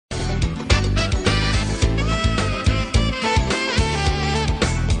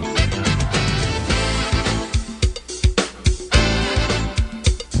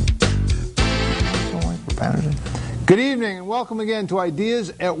Good evening and welcome again to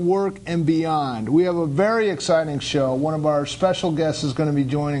Ideas at Work and Beyond. We have a very exciting show. One of our special guests is going to be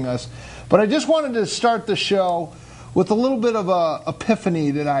joining us. But I just wanted to start the show with a little bit of a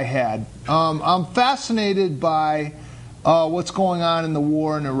epiphany that I had. I'm fascinated by what's going on in the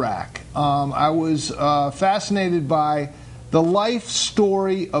war in Iraq. I was fascinated by the life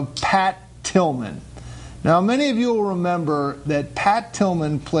story of Pat Tillman. Now, many of you will remember that Pat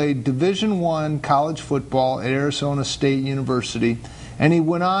Tillman played Division I college football at Arizona State University, and he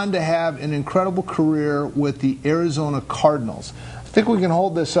went on to have an incredible career with the Arizona Cardinals. I think we can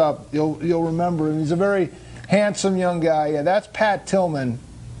hold this up. You'll remember him. He's a very handsome young guy. Yeah, that's Pat Tillman.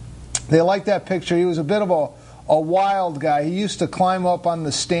 They like that picture. He was a bit of a wild guy. He used to climb up on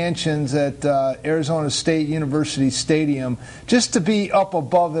the stanchions at Arizona State University Stadium just to be up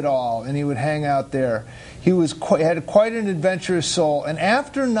above it all, and he would hang out there. He had quite an adventurous soul. And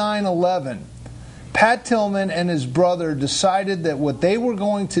after 9/11, Pat Tillman and his brother decided that what they were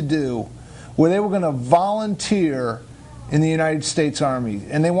going to do, where they were going to volunteer in the United States Army.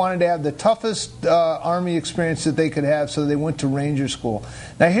 And they wanted to have the toughest Army experience that they could have, so they went to Ranger School.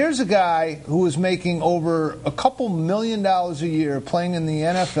 Now here's a guy who was making over a couple $1 million a year playing in the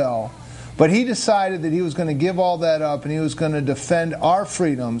NFL, but he decided that he was going to give all that up and he was going to defend our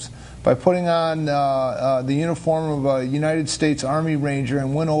freedoms by putting on the uniform of a United States Army Ranger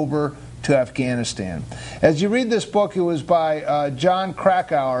and went over to Afghanistan. As you read this book, it was by Jon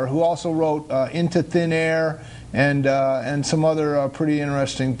Krakauer, who also wrote Into Thin Air and some other pretty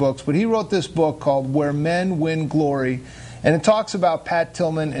interesting books. But he wrote this book called Where Men Win Glory, and it talks about Pat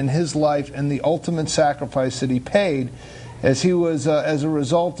Tillman and his life and the ultimate sacrifice that he paid as he was, as a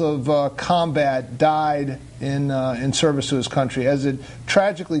result of combat, died in service to his country. As it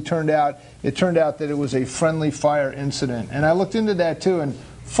tragically turned out that it was a friendly fire incident. And I looked into that too, and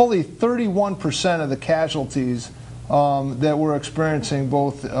fully 31% of the casualties that we're experiencing,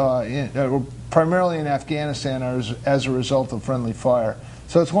 both primarily in Afghanistan, are as a result of friendly fire.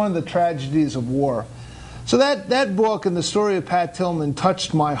 So it's one of the tragedies of war. So that book and the story of Pat Tillman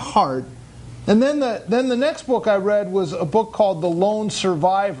touched my heart. And then the next book I read was a book called The Lone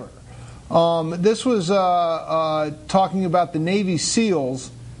Survivor. This was talking about the Navy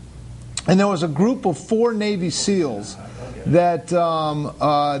SEALs, and there was a group of 4 Navy SEALs that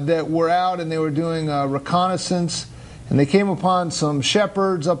were out and they were doing reconnaissance, and they came upon some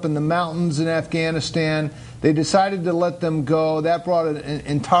shepherds up in the mountains in Afghanistan. They decided to let them go. That brought an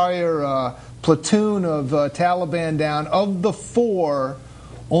entire platoon of Taliban down. Of the 4,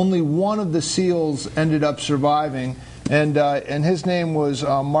 only one of the SEALs ended up surviving, and his name was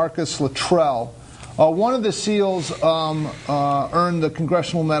Marcus Luttrell. One of the SEALs earned the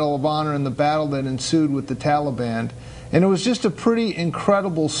Congressional Medal of Honor in the battle that ensued with the Taliban. And it was just a pretty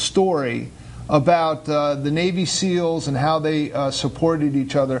incredible story about the Navy SEALs and how they supported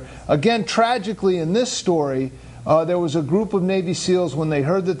each other. Again, tragically in this story, there was a group of Navy SEALs, when they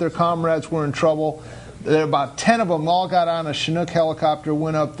heard that their comrades were in trouble, about 10 of them all got on a Chinook helicopter,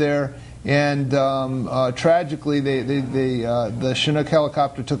 went up there, and tragically the Chinook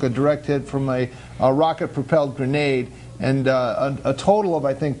helicopter took a direct hit from a rocket-propelled grenade, and a total of,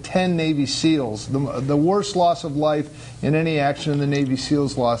 I think, 10 Navy SEALs. The worst loss of life in any action in the Navy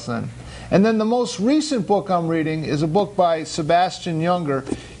SEALs lost then. And then the most recent book I'm reading is a book by Sebastian Junger.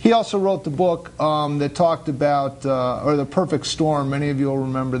 He also wrote the book that talked about, or The Perfect Storm. Many of you will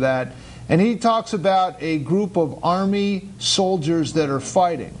remember that. And he talks about a group of Army soldiers that are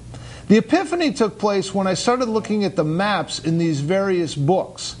fighting. The epiphany took place when I started looking at the maps in these various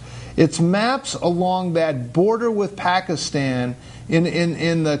books. It's maps along that border with Pakistan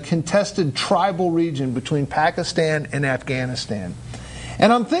in the contested tribal region between Pakistan and Afghanistan.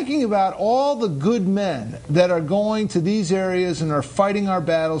 And I'm thinking about all the good men that are going to these areas and are fighting our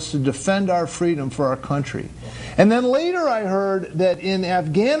battles to defend our freedom for our country. And then later I heard that in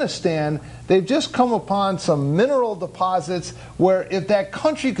Afghanistan, they've just come upon some mineral deposits where if that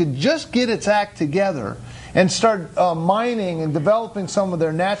country could just get its act together and start mining and developing some of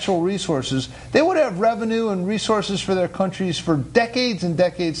their natural resources, they would have revenue and resources for their countries for decades and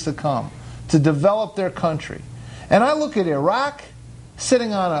decades to come to develop their country. And I look at Iraq,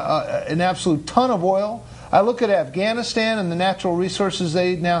 sitting on an absolute ton of oil. I look at Afghanistan and the natural resources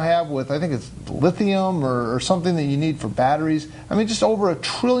they now have with, I think it's lithium or something that you need for batteries. I mean, just over $1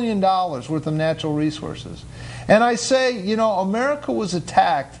 trillion worth of natural resources. And I say, you know, America was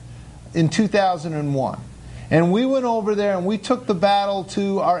attacked in 2001. And we went over there and we took the battle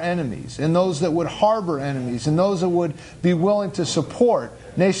to our enemies, and those that would harbor enemies, and those that would be willing to support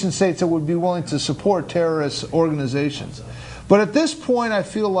nation states that would be willing to support terrorist organizations. But at this point, I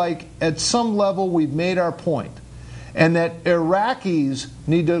feel like at some level we've made our point. and that Iraqis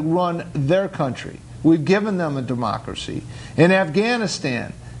need to run their country. We've given them a democracy. In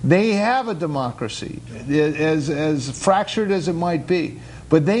Afghanistan, they have a democracy, as fractured as it might be,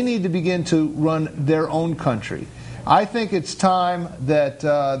 but they need to begin to run their own country. I think it's time that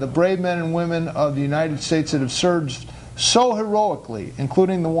the brave men and women of the United States that have served so heroically,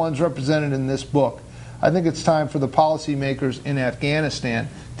 including the ones represented in this book, I think it's time for the policymakers in Afghanistan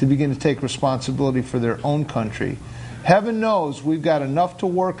to begin to take responsibility for their own country. Heaven knows we've got enough to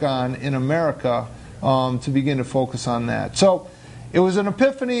work on in America to begin to focus on that. So it was an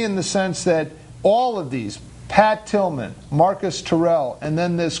epiphany in the sense that all of these, Pat Tillman, Marcus Terrell, and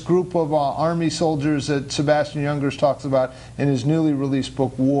then this group of Army soldiers that Sebastian Junger talks about in his newly released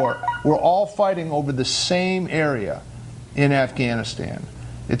book, War, were all fighting over the same area in Afghanistan.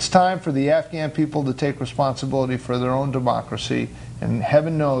 It's time for the Afghan people to take responsibility for their own democracy, and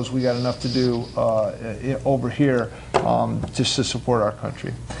heaven knows we got enough to do over here just to support our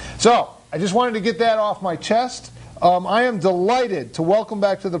country. So I just wanted to get that off my chest. I am delighted to welcome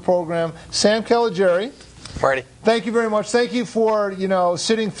back to the program Sam Caligiuri. Marty. Thank you very much. Thank you for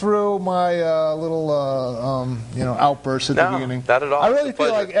sitting through my little outburst at the beginning. Not at all. I really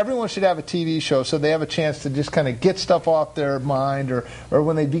feel like everyone should have a TV show so they have a chance to just kind of get stuff off their mind, or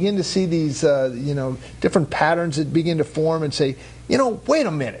when they begin to see these different patterns that begin to form and say, wait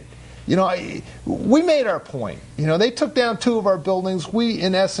a minute. We made our point. They took down 2 of our buildings. We,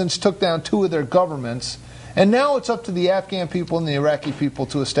 in essence, took down 2 of their governments. And now it's up to the Afghan people and the Iraqi people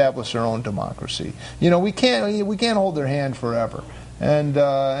to establish their own democracy. We can't hold their hand forever, and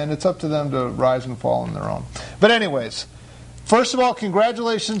it's up to them to rise and fall on their own. But anyways, first of all,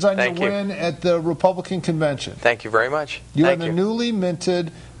 congratulations on your win at the Republican convention. Thank you very much. You are the newly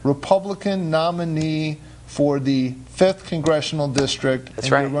minted Republican nominee for the 5th Congressional District. That's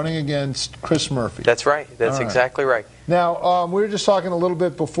right. You're running against Chris Murphy. That's right. That's exactly right. Now, we were just talking a little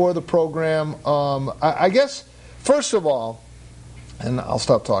bit before the program. I guess, first of all, and I'll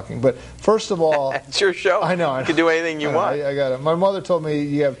stop talking, but first of all... It's your show. I know. You can do anything you want. I got it. My mother told me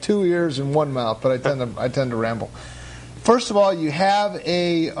you have 2 ears and 1 mouth, but I tend to ramble. First of all, you have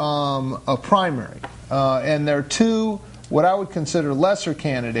a primary, and there are 2 what I would consider lesser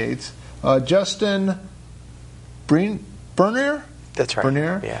candidates, Justin Bernier? That's right.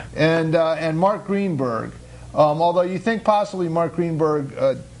 Bernier? Yeah. And Mark Greenberg. Although you think possibly Mark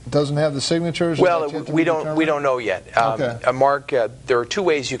Greenberg doesn't have the signatures? Well, we don't know yet. Okay. Mark, there are 2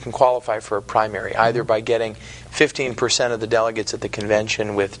 ways you can qualify for a primary, either by getting 15% of the delegates at the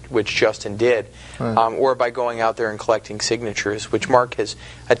convention, which Justin did, or by going out there and collecting signatures, which Mark has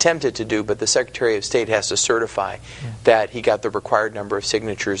attempted to do, but the Secretary of State has to certify that he got the required number of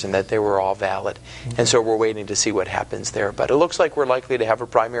signatures and that they were all valid. And so we're waiting to see what happens there. But it looks like we're likely to have a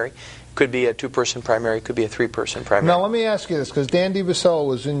primary. Could be a 2-person primary, could be a 3-person primary. Now let me ask you this, because Dan DiBasella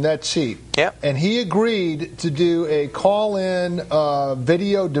was in that seat. Yeah. And he agreed to do a call-in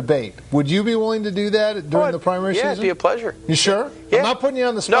video debate. Would you be willing to do that during the primary season? Yeah, it'd be a pleasure. You sure? Yeah. I'm not putting you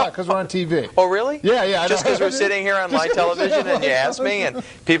on the spot because we're on TV. Oh, really? Yeah. Just because we're sitting here on live television and you ask me and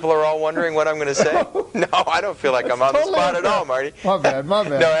people are all wondering what I'm going to say? No, I don't feel like I'm on the spot at all, Marty. My bad.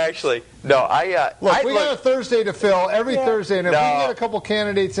 No, actually. No, Look, we got a Thursday to fill every Thursday, and if we can get a couple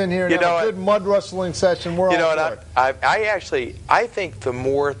candidates in here and have a good mud rustling session, we're all for it. I think the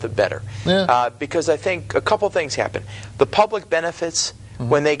more the better. Yeah. Because I think a couple things happen. The public benefits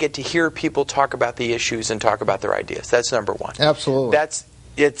when they get to hear people talk about the issues and talk about their ideas. That's number 1. Absolutely.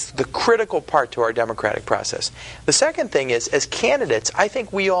 It's the critical part to our democratic process. The second thing is, as candidates, I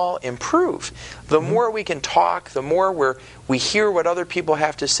think we all improve. The more we can talk, the more we hear what other people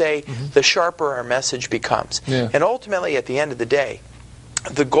have to say, the sharper our message becomes. Yeah. And ultimately, at the end of the day,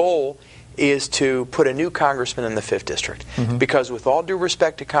 the goal is to put a new congressman in the 5th District. Because with all due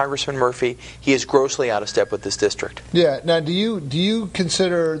respect to Congressman Murphy, he is grossly out of step with this district. Yeah. Now, do you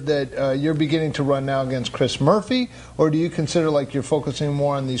consider that you're beginning to run now against Chris Murphy, or do you consider like you're focusing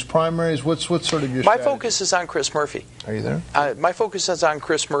more on these primaries? What's sort of your strategy? My focus is on Chris Murphy. Are you there? My focus is on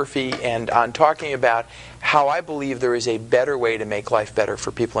Chris Murphy and on talking about how I believe there is a better way to make life better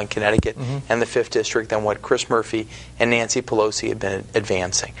for people in Connecticut and the 5th District than what Chris Murphy and Nancy Pelosi have been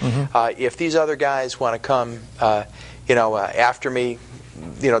advancing. If these other guys want to come, after me,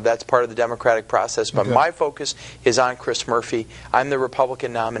 that's part of the democratic process. But my focus is on Chris Murphy. I'm the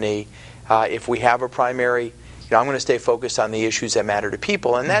Republican nominee. If we have a primary, I'm going to stay focused on the issues that matter to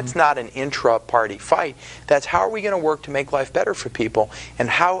people, and that's not an intra-party fight. That's how are we going to work to make life better for people, and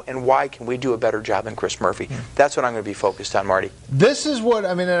how and why can we do a better job than Chris Murphy? That's what I'm going to be focused on, Marty. This is what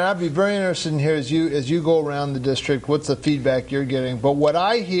and I'd be very interested in here as you go around the district. What's the feedback you're getting? But what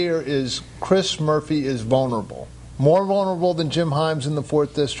I hear is Chris Murphy is vulnerable. more vulnerable than Jim Himes in the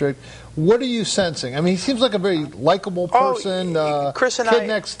 4th District. What are you sensing? I mean, he seems like a very likable person. Chris and kid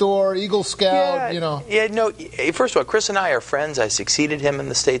next door, Eagle Scout. First of all, Chris and I are friends. I succeeded him in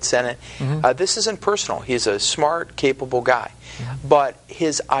the state Senate. This isn't personal. He's a smart, capable guy, but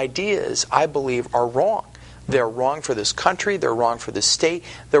his ideas, I believe, are wrong. They're wrong for this country. They're wrong for this state.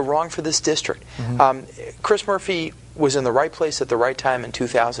 They're wrong for this district. Chris Murphy was in the right place at the right time in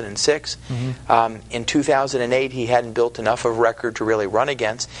 2006. In 2008, he hadn't built enough of a record to really run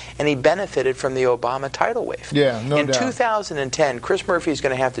against, and he benefited from the Obama tidal wave. Yeah, no in doubt. 2010, Chris Murphy is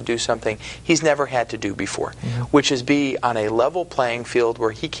going to have to do something he's never had to do before, which is be on a level playing field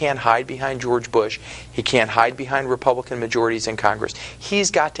where he can't hide behind George Bush. He can't hide behind Republican majorities in Congress. He's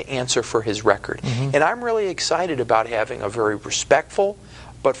got to answer for his record. And I'm really excited about having a very respectful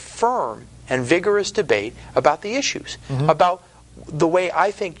but firm and vigorous debate about the issues, about the way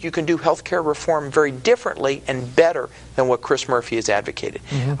I think you can do health care reform very differently and better than what Chris Murphy has advocated.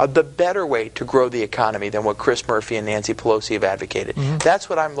 The better way to grow the economy than what Chris Murphy and Nancy Pelosi have advocated. That's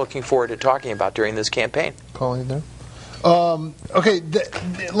what I'm looking forward to talking about during this campaign. Calling there. Okay,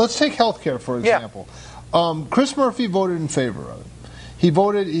 let's take health care, for example. Chris Murphy voted in favor of it. He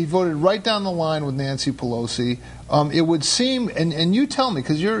voted right down the line with Nancy Pelosi. It would seem, and you tell me,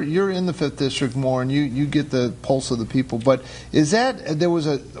 because you're in the 5th District more, and you get the pulse of the people, but is that there was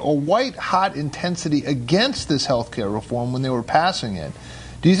a white-hot intensity against this health care reform when they were passing it?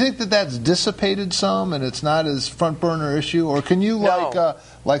 Do you think that that's dissipated some and it's not as front-burner issue? Or can you,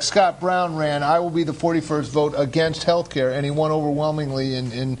 like Scott Brown ran, I will be the 41st vote against health care, and he won overwhelmingly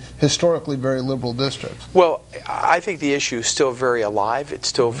in historically very liberal districts? Well, I think the issue is still very alive. It's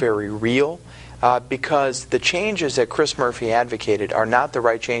still very real. Because the changes that Chris Murphy advocated are not the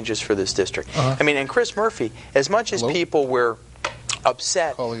right changes for this district. I mean, and Chris Murphy, as much as people were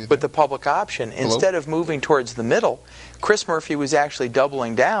upset with the public option, instead of moving towards the middle, Chris Murphy was actually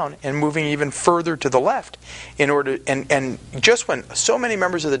doubling down and moving even further to the left in order, and just when so many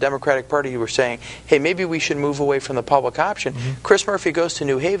members of the Democratic Party were saying, hey, maybe we should move away from the public option, Chris Murphy goes to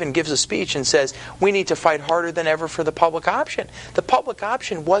New Haven, gives a speech and says, we need to fight harder than ever for the public option. The public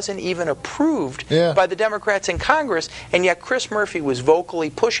option wasn't even approved by the Democrats in Congress, and yet Chris Murphy was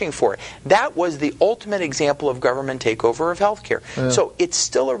vocally pushing for it. That was the ultimate example of government takeover of health care. So it's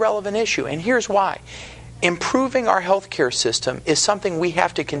still a relevant issue, and here's why. Improving our health care system is something we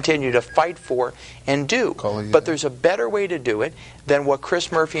have to continue to fight for and do. But there's a better way to do it than what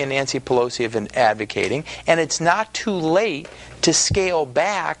Chris Murphy and Nancy Pelosi have been advocating, and it's not too late to scale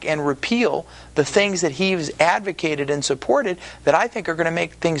back and repeal the things that he's advocated and supported that I think are going to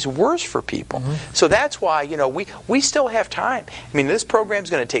make things worse for people. So that's why, we still have time. I mean, this program is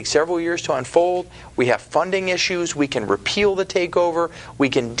going to take several years to unfold. We have funding issues. We can repeal the takeover. We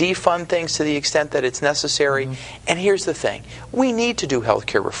can defund things to the extent that it's necessary. And here's the thing. We need to do health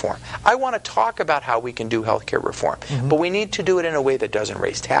care reform. I want to talk about how we can do health care reform, but we need to do it in a way that doesn't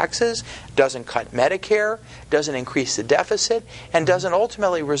raise taxes, doesn't cut Medicare, doesn't increase the deficit, and doesn't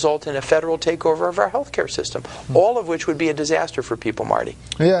ultimately result in a federal takeover of our health care system, all of which would be a disaster for people, Marty.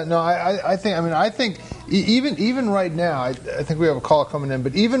 Yeah, no, I think even right now, I think we have a call coming in,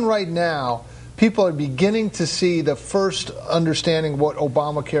 but even right now, people are beginning to see the first understanding what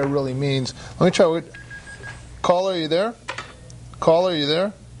Obamacare really means. Let me try. Caller, are you there? Caller, are you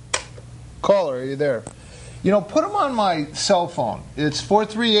there? Caller, are you there? Put them on my cell phone. It's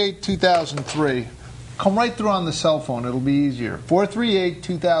 438-2003. Come right through on the cell phone. It'll be easier.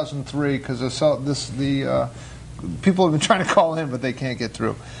 438-2003, because the people have been trying to call in, but they can't get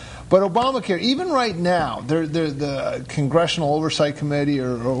through. But Obamacare, even right now, the Congressional Oversight Committee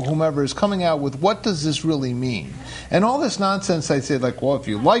or whomever is coming out with what does this really mean? And all this nonsense they say, like, well, if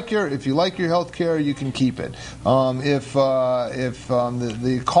you like your health care, you can keep it. If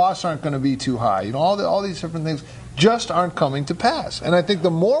the costs aren't going to be too high, all these different things just aren't coming to pass. And I think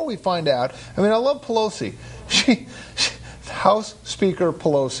the more we find out, I love Pelosi. She House Speaker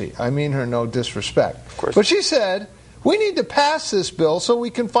Pelosi. I mean her no disrespect. Of course. But she said, we need to pass this bill so we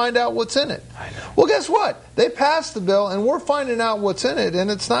can find out what's in it. I know. Well, guess what? They passed the bill, and we're finding out what's in it,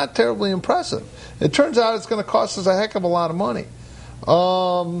 and it's not terribly impressive. It turns out it's going to cost us a heck of a lot of money.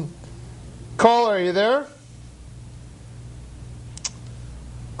 Caller, are you there?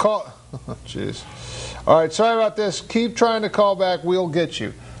 Jeez. All right, sorry about this. Keep trying to call back. We'll get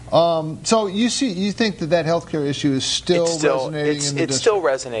you. So you think that healthcare issue is still resonating in the district? It's still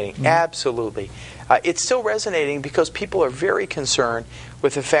resonating, absolutely. It's still resonating because people are very concerned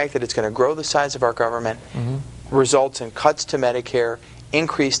with the fact that it's going to grow the size of our government, results in cuts to Medicare,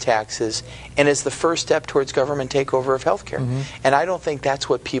 increased taxes, and is the first step towards government takeover of healthcare. And I don't think that's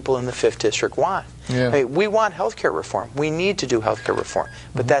what people in the 5th District want. Yeah. I mean, we want health care reform. We need to do health care reform,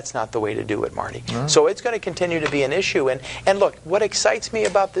 but that's not the way to do it, Marty. So it's going to continue to be an issue. And look, what excites me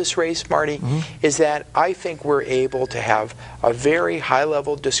about this race, Marty, is that I think we're able to have a very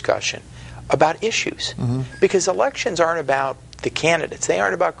high-level discussion about issues. Because elections aren't about the candidates. They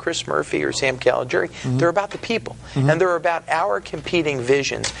aren't about Chris Murphy or Sam Caligiuri. They're about the people. And they're about our competing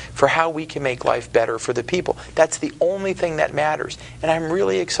visions for how we can make life better for the people. That's the only thing that matters. And I'm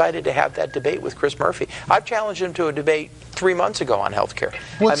really excited to have that debate with Chris Murphy. I've challenged him to a debate 3 months ago on health care.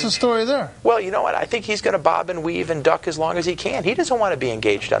 What's the story there? Well, you know what? I think he's going to bob and weave and duck as long as he can. He doesn't want to be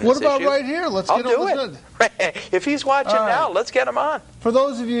engaged on this issue. What about right here? Let's get do it. If he's watching now, let's get him on. For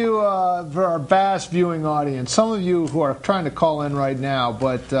those of you, for our vast viewing audience, some of you who are trying to call in right now,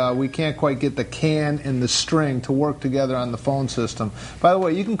 but we can't quite get the can and the string to work together on the phone system. By the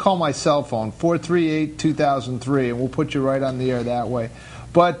way, you can call my cell phone, 438-2003, and we'll put you right on the air that way.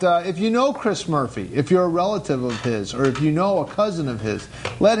 But if you know Chris Murphy, if you're a relative of his, or if you know a cousin of his,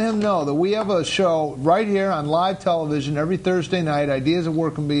 let him know that we have a show right here on live television every Thursday night, Ideas at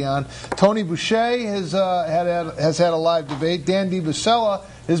Work and Beyond. Tony Boucher has had a live debate. Dan DiBasella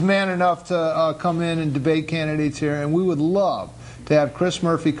is man enough to come in and debate candidates here, and we would love to have Chris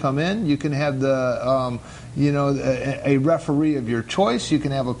Murphy come in. You can have the a referee of your choice. You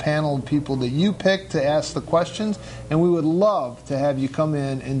can have a panel of people that you pick to ask the questions, and we would love to have you come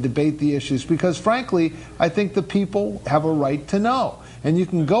in and debate the issues, because frankly, I think the people have a right to know. And you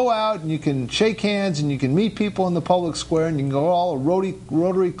can go out and you can shake hands and you can meet people in the public square and you can go to all the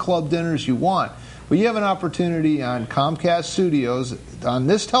Rotary Club dinners you want. But you have an opportunity on Comcast Studios, on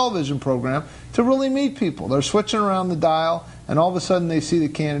this television program, to really meet people. They're switching around the dial, and all of a sudden they see the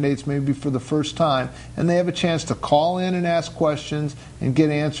candidates maybe for the first time, and they have a chance to call in and ask questions and get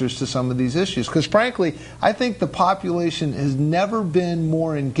answers to some of these issues. Because frankly, I think the population has never been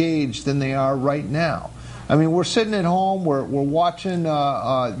more engaged than they are right now. I mean, we're sitting at home, we're watching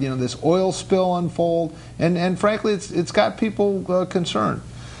this oil spill unfold, and frankly, it's got people concerned.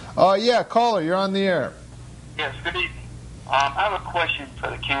 Yeah, caller, you're on the air. Yes, good evening. I have a question for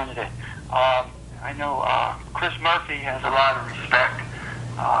the candidate. I know Chris Murphy has a lot of respect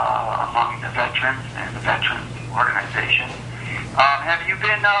among the veterans and the veteran organization. Have you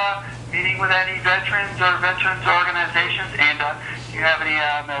been meeting with any veterans or veterans organizations? And do you have any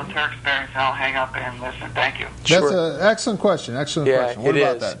military experience? I'll hang up and listen. Thank you. That's an excellent question. Excellent question. What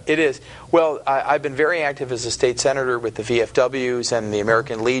about that? It is. Well, I've been very active as a state senator with the VFWs and the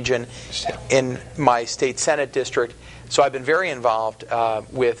American Legion in my state Senate district. So I've been very involved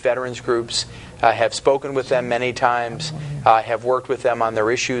with veterans groups. I have spoken with them many times. I have worked with them on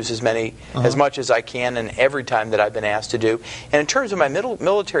their issues as much as I can, and every time that I've been asked to do. And in terms of my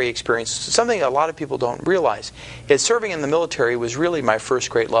military experience, something a lot of people don't realize is serving in the military was really my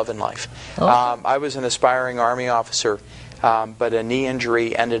first great love in life. I was an aspiring Army officer, but a knee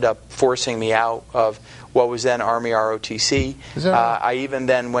injury ended up forcing me out of what was then Army ROTC. I even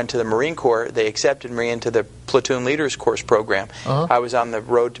then went to the Marine Corps. They accepted me into the Platoon Leaders Course program. I was on the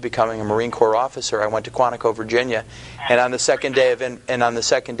road to becoming a Marine Corps officer. I went to Quantico, Virginia, and on the second day of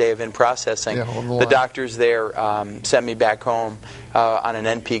in processing, the doctors there sent me back home on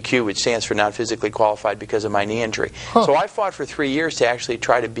an NPQ, which stands for not physically qualified because of my knee injury. So I fought for 3 years to actually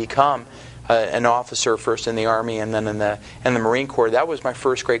try to become an officer, first in the Army and then in the Marine Corps. That was my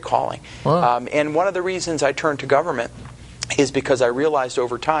first great calling. And one of the reasons I turned to government is because I realized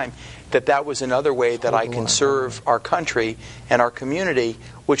over time that was another way that I can serve our country and our community,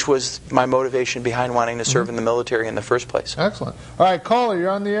 which was my motivation behind wanting to serve in the military in the first place. Excellent. All right, caller, you're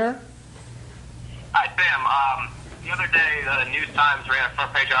on the air? Hi, Sam. The other day, the News Times ran a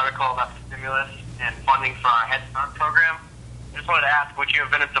front-page article about the stimulus and funding for our Head Start program. I just wanted to ask, would you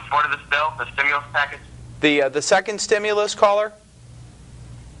have been in support of this bill, the stimulus package? The second stimulus, caller?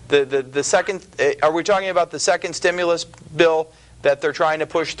 The second, are we talking about the second stimulus bill that they're trying to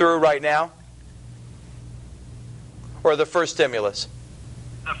push through right now? Or the first stimulus?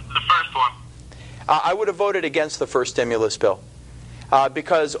 The first one. I would have voted against the first stimulus bill.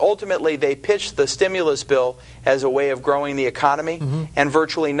 Because ultimately they pitched the stimulus bill as a way of growing the economy, and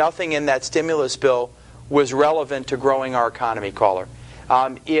virtually nothing in that stimulus bill was relevant to growing our economy, caller.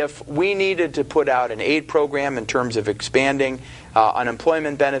 If we needed to put out an aid program in terms of expanding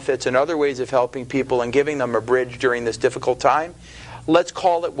unemployment benefits and other ways of helping people and giving them a bridge during this difficult time, let's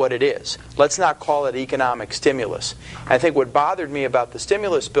call it what it is. Let's not call it economic stimulus. I think what bothered me about the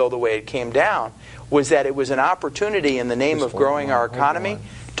stimulus bill, the way it came down, was that it was an opportunity in the name of growing our economy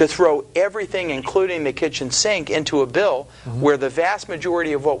to throw everything, including the kitchen sink, into a bill where the vast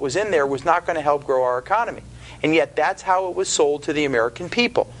majority of what was in there was not going to help grow our economy. and yet that's how it was sold to the American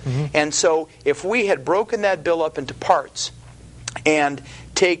people. And so if we had broken that bill up into parts and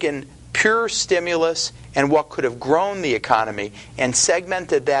taken pure stimulus and what could have grown the economy and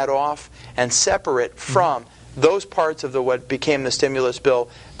segmented that off and separate from those parts of what became the stimulus bill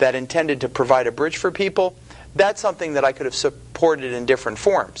that intended to provide a bridge for people, that's something that I could have supported in different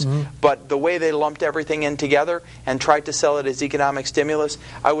forms. But the way they lumped everything in together and tried to sell it as economic stimulus,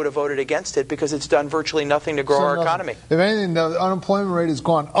 I would have voted against it because it's done virtually nothing to grow our economy. If anything, the unemployment rate has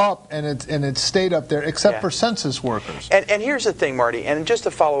gone up, and it's stayed up there, except for census workers. And here's the thing, Marty, and just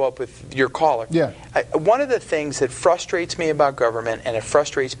to follow up with your caller, one of the things that frustrates me about government, and it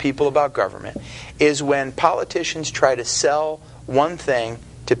frustrates people about government, is when politicians try to sell one thing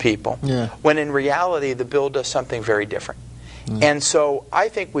to people, when in reality the bill does something very different. And so I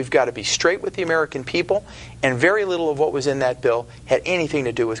think we've got to be straight with the American people, and very little of what was in that bill had anything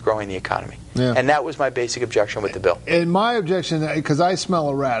to do with growing the economy. And that was my basic objection with the bill. And my objection, because I smell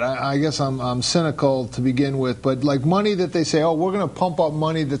a rat, I guess I'm cynical to begin with, but like money that they say, oh, we're going to pump up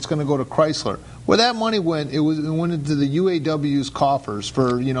money that's going to go to Chrysler. Where that money went, it went into the UAW's coffers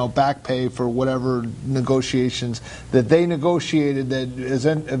for, back pay for whatever negotiations that they negotiated that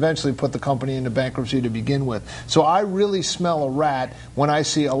eventually put the company into bankruptcy to begin with. So I really smell a rat when I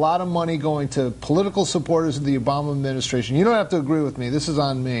see a lot of money going to political supporters of the Obama administration. You don't have to agree with me. This is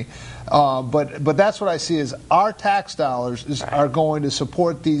on me. But that's what I see is our tax dollars are going to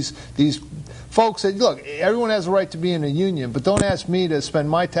support these folks that, look, everyone has a right to be in a union, but don't ask me to spend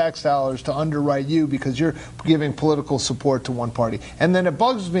my tax dollars to underwrite you because you're giving political support to one party. And then it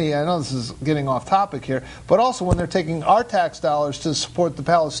bugs me, I know this is getting off topic here, but also when they're taking our tax dollars to support the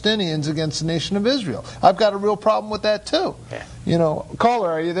Palestinians against the nation of Israel. I've got a real problem with that too. Caller,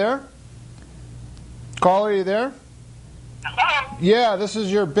 are you there? Caller, are you there? Hello? Yeah, this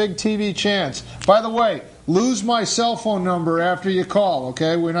is your big TV chance. By the way, lose my cell phone number after you call,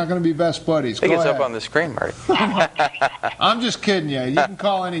 okay? We're not going to be best buddies. I think it's ahead. up on the screen, Marty. I'm just kidding you. You can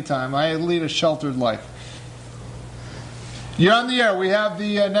call anytime. I lead a sheltered life. You're on the air. We have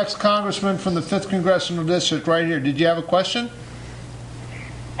the next congressman from the 5th Congressional District right here. Did you have a question?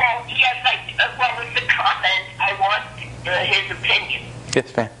 Well, yes, it's a comment. I want his opinion.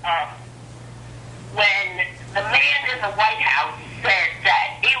 Yes, ma'am. When the man in the White House said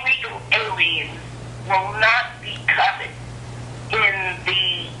that illegal aliens will not be covered in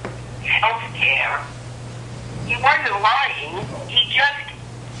the health care, he wasn't lying. He just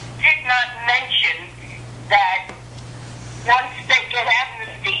did not mention that once they get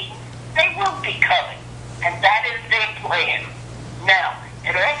amnesty, they will be covered. And that is their plan. Now,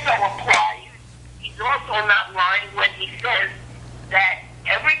 it also applies, he's also not lying when he says that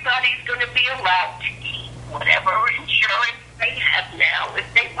everybody's going to be allowed to keep whatever insurance they have now if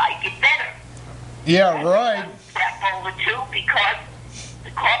they like it better. Yeah, right. Step over two, because the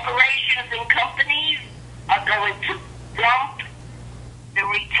corporations and companies are going to dump the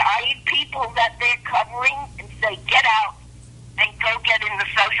retired people that they're covering and say, get out and go get in the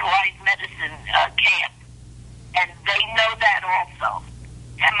socialized medicine camp. And they know that also.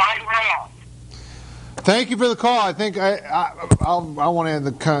 Am I wrong? Thank you for the call. I think I want to.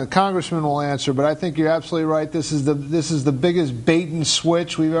 The congressman will answer, but I think you're absolutely right. This is the biggest bait and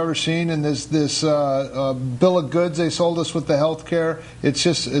switch we've ever seen in this bill of goods they sold us with the health care. It's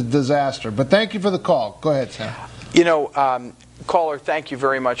just a disaster. But thank you for the call. Go ahead, Sam. Caller, thank you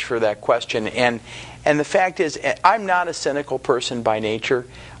very much for that question. And the fact is, I'm not a cynical person by nature.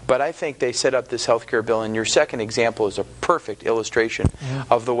 But I think they set up this health care bill, and your second example is a perfect illustration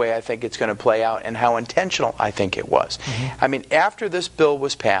of the way I think it's going to play out and how intentional I think it was. I mean, after this bill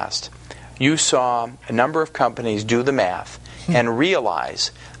was passed, you saw a number of companies do the math and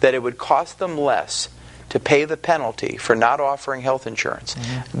realize that it would cost them less to pay the penalty for not offering health insurance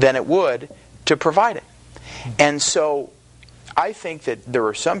than it would to provide it. And so I think that there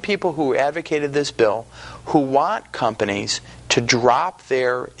are some people who advocated this bill who want companies to drop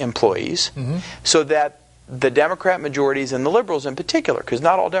their employees so that the Democrat majorities and the liberals in particular, because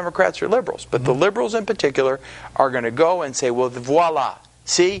not all Democrats are liberals, but the liberals in particular are going to go and say, well, voila,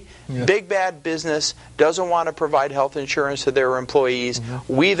 see, big bad business doesn't want to provide health insurance to their employees.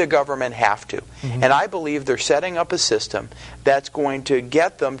 We, the government, have to. And I believe they're setting up a system that's going to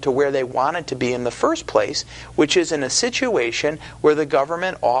get them to where they wanted to be in the first place, which is in a situation where the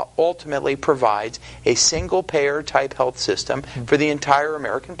government ultimately provides a single-payer type health system for the entire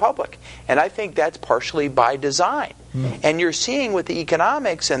American public. And I think that's partially by design. And you're seeing with the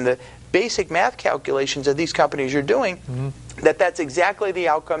economics and the basic math calculations that these companies are doing that that's exactly the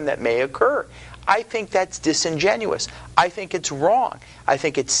outcome that may occur. I think that's disingenuous. I think it's wrong. I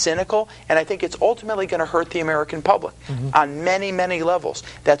think it's cynical, and I think it's ultimately going to hurt the American public on many, many levels.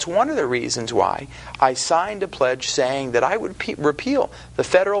 That's one of the reasons why I signed a pledge saying that I would repeal the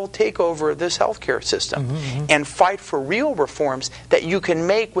federal takeover of this healthcare system and fight for real reforms that you can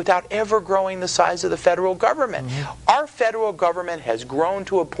make without ever growing the size of the federal government. Our federal government has grown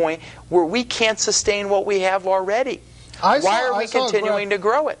to a point where we can't sustain what we have already. Why are we continuing to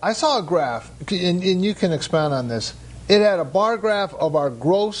grow it? I saw a graph, and you can expound on this. It had a bar graph of our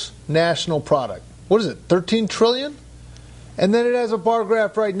gross national product. What is it, 13 trillion? And then it has a bar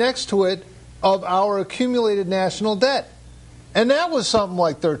graph right next to it of our accumulated national debt. And that was something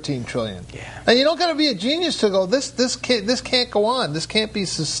like 13 trillion. Yeah. And you don't got to be a genius to go, this can't go on. This can't be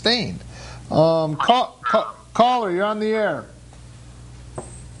sustained. Caller, you're on the air.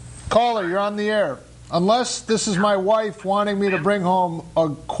 Caller, you're on the air. Unless this is my wife wanting me to bring home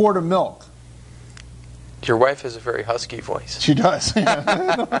a quart of milk. Your wife has a very husky voice. She does.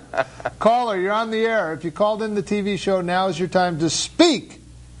 Caller, you're on the air. If you called in the TV show, now is your time to speak.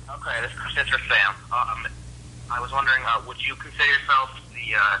 Okay, this is for Sam. I was wondering, would you consider yourself the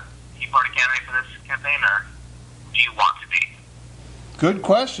Tea Party candidate for this campaign, or do you want to be? Good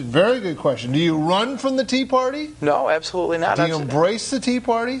question. Very good question. Do you run from the Tea Party? No, absolutely not. Do you embrace the Tea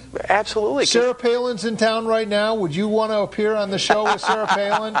Party? Absolutely. Sarah Palin's in town right now. Would you want to appear on the show with Sarah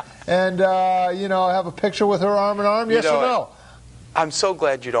Palin and have a picture with her arm in arm? Yes or no? I'm so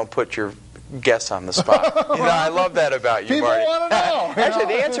glad you don't put your guests on the spot. I love that about you, People Marty. want to know.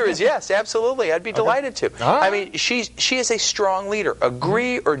 Actually, the answer is yes, absolutely. I'd be delighted to. Right. I mean, she is a strong leader.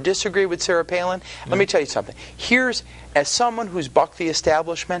 Agree or disagree with Sarah Palin? Let me tell you something. As someone who's bucked the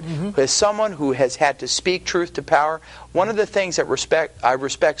establishment, as someone who has had to speak truth to power, one of the things that I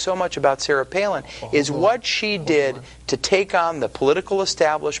respect so much about Sarah Palin is what she did to take on the political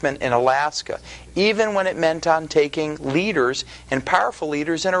establishment in Alaska, even when it meant on taking leaders and powerful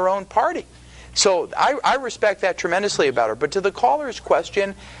leaders in her own party. So I respect that tremendously about her. But to the caller's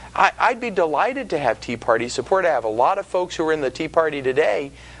question, I'd be delighted to have Tea Party support. I have a lot of folks who are in the Tea Party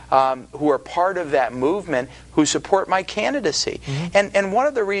today who are part of that movement who support my candidacy. And one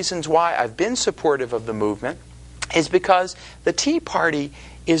of the reasons why I've been supportive of the movement is because the Tea Party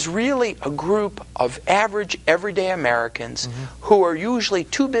is really a group of average, everyday Americans who are usually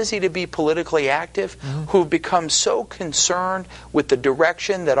too busy to be politically active, who've become so concerned with the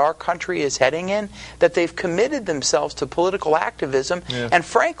direction that our country is heading in that they've committed themselves to political activism. And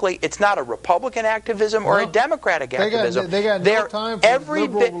frankly, it's not a Republican activism or a Democratic activism. They got no time for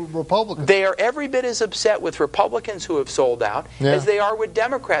liberal Republicans. They are every bit as upset with Republicans who have sold out as they are with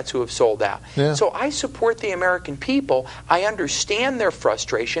Democrats who have sold out. So I support the American people. I understand their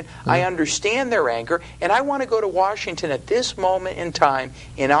frustration. I understand their anger, and I want to go to Washington at this moment in time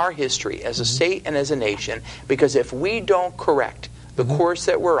in our history as a state and as a nation, because if we don't correct the course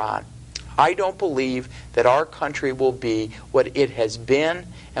that we're on, I don't believe that our country will be what it has been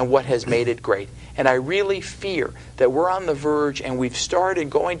and what has made it great. And I really fear that we're on the verge and we've started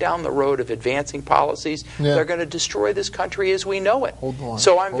going down the road of advancing policies that are going to destroy this country as we know it.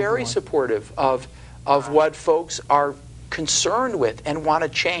 So I'm very supportive of what folks are concerned with and want to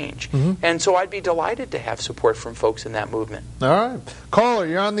change. And so I'd be delighted to have support from folks in that movement. All right. Caller,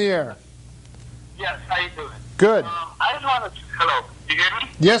 you're on the air. Yes, how you doing? Good. I just want to... Hello, do you hear me?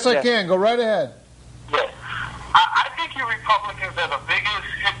 Yes, I can. Go right ahead. Yes. I think you Republicans are the biggest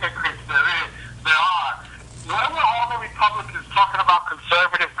hypocrites there are. Where were all the Republicans talking about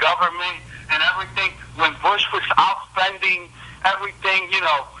conservative government and everything when Bush was outspending everything,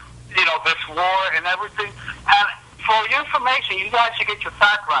 this war and everything? And for your information, you guys should get your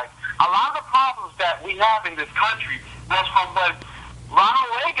fact right. A lot of the problems that we have in this country was from when Ronald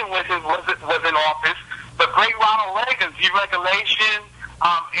Reagan was in office. The great Ronald Reagan, deregulation,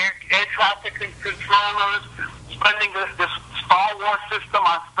 air traffic controllers, spending this Star Wars system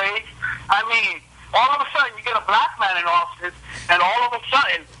on space. I mean, all of a sudden you get a black man in office, and all of a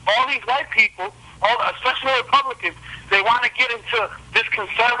sudden all these white people, especially Republicans, they want to get into this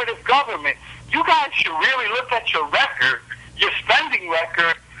conservative government. You guys should really look at your record, your spending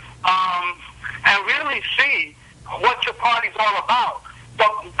record, and really see what your party's all about. So,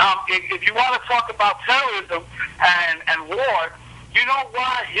 if you want to talk about terrorism and war, you know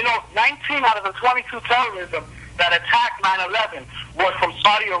why? 19 out of the 22 terrorism that attacked 9/11 was from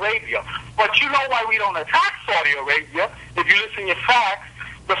Saudi Arabia. But you know why we don't attack Saudi Arabia? If you listen to your facts,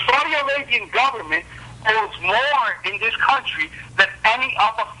 the Saudi Arabian government owes more in this country than any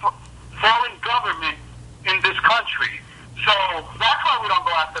other foreign government in this country. So that's why we don't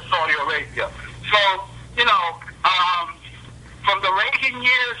go after Saudi Arabia. So, from the Reagan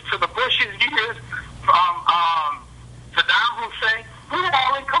years to the Bush's years, from Saddam Hussein, we were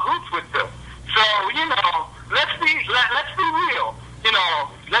all in cahoots with them. So, you know, let's be real. You know,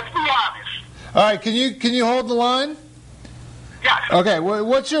 let's be honest. All right, can you hold the line? Yes. Okay,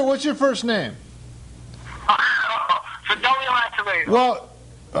 what's your first name? Well,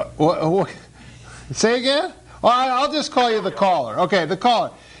 say again? I'll just call you the caller. Okay, the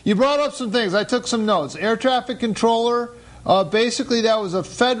caller. You brought up some things. I took some notes. Air traffic controller. Basically, that was a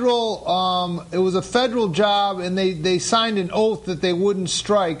federal. It was a federal job, and they signed an oath that they wouldn't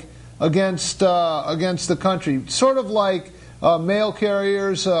strike against the country. Sort of like mail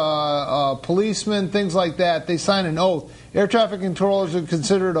carriers, policemen, things like that. They sign an oath. Air traffic controllers are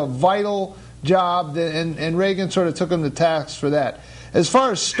considered a vital job, and Reagan sort of took them to task for that. As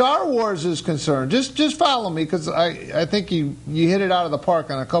far as Star Wars is concerned, just follow me, because I think you hit it out of the park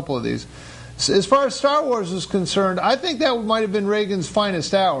on a couple of these. As far as Star Wars is concerned, I think that might have been Reagan's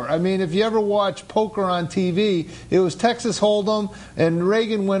finest hour. I mean, if you ever watch poker on TV, it was Texas Hold'em, and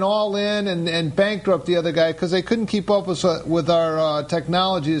Reagan went all in and bankrupted the other guy because they couldn't keep up with our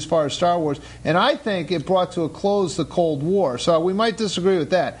technology as far as Star Wars. And I think it brought to a close the Cold War. So we might disagree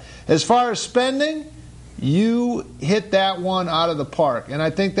with that. As far as spending, you hit that one out of the park. And I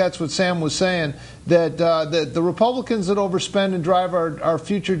think that's what Sam was saying, that the Republicans that overspend and drive our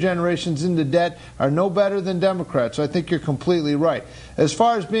future generations into debt are no better than Democrats. So I think you're completely right. As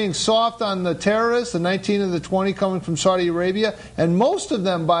far as being soft on the terrorists, the 19 of the 20 coming from Saudi Arabia, and most of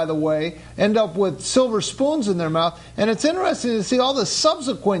them, by the way, end up with silver spoons in their mouth. And it's interesting to see all the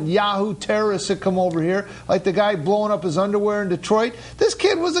subsequent Yahoo terrorists that come over here, like the guy blowing up his underwear in Detroit. This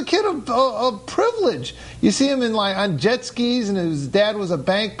kid was a kid of privilege. You see him on jet skis, and his dad was a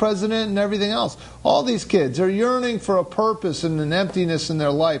bank president and everything else. All these kids are yearning for a purpose and an emptiness in their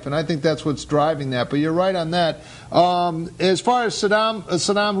life, and I think that's what's driving that. But you're right on that. As far as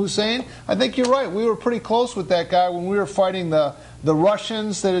Saddam Hussein, I think you're right. We were pretty close with that guy when we were fighting the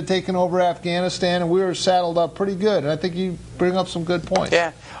Russians that had taken over Afghanistan, and we were saddled up pretty good. And I think you bring up some good points.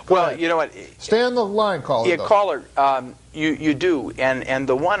 Yeah. Well, you know what? Stay on the line, caller. Yeah, caller, you do. And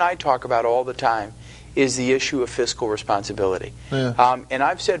the one I talk about all the time is the issue of fiscal responsibility. Yeah. And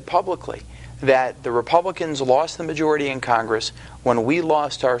I've said publicly that the Republicans lost the majority in Congress when we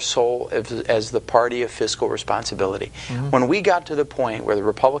lost our soul as the party of fiscal responsibility. Mm-hmm. When we got to the point where the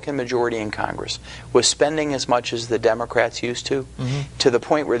Republican majority in Congress was spending as much as the Democrats used to the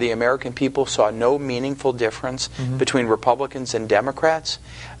point where the American people saw no meaningful difference between Republicans and Democrats,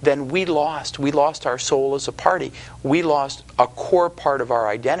 then we lost our soul as a party. We lost a core part of our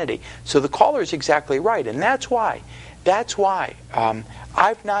identity. So the caller is exactly right, and that's why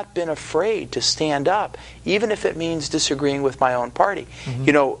I've not been afraid to stand up, even if it means disagreeing with my own party.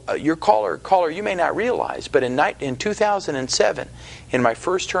 You know, your caller, you may not realize, but in 2007, in my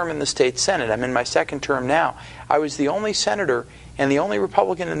first term in the state Senate, I'm in my second term now, I was the only senator and the only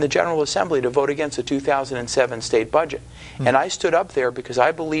Republican in the General Assembly to vote against the 2007 state budget. And I stood up there because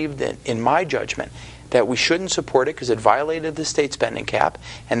I believed that, in my judgment, that we shouldn't support it because it violated the state spending cap,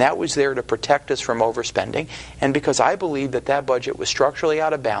 and that was there to protect us from overspending, and because I believed that that budget was structurally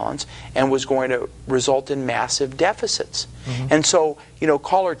out of balance and was going to result in massive deficits. And so, you know,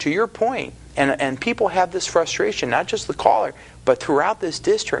 caller, to your point, and people have this frustration, not just the caller, but throughout this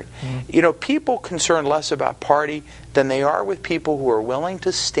district. You know, people concerned less about party than they are with people who are willing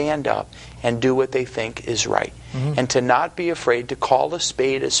to stand up and do what they think is right, and to not be afraid to call a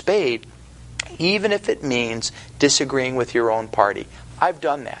spade, even if it means disagreeing with your own party. I've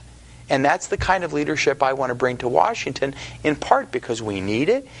done that. And that's the kind of leadership I want to bring to Washington, in part because we need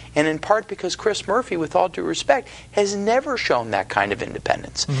it, and in part because Chris Murphy, with all due respect, has never shown that kind of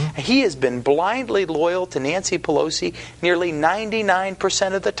independence. He has been blindly loyal to Nancy Pelosi nearly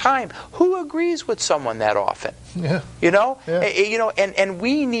 99% of the time. Who agrees with someone that often? You know? You know, and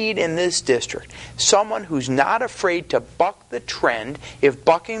we need in this district someone who's not afraid to buck the trend if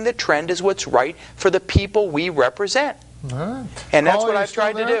bucking the trend is what's right for the people we represent. And that's what I've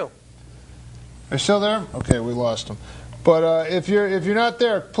tried to do. Are you still there? Okay, we lost him. But if you're not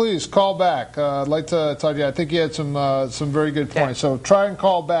there, please call back. I'd like to talk to you. I think you had some very good points. So try and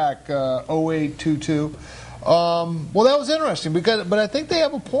call back 0822. Well, that was interesting, but I think they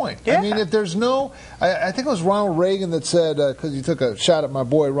have a point. I mean, if there's no, I think it was Ronald Reagan that said, because you took a shot at my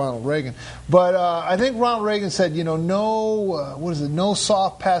boy Ronald Reagan, but I think Ronald Reagan said, you know, no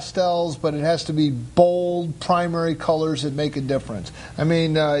soft pastels, but it has to be bold primary colors that make a difference. I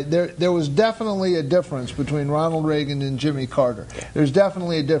mean, there was definitely a difference between Ronald Reagan and Jimmy Carter. There's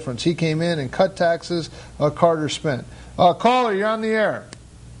definitely a difference. He came in and cut taxes. Carter spent. Caller, you're on the air.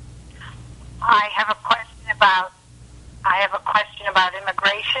 I have a question about I have a question about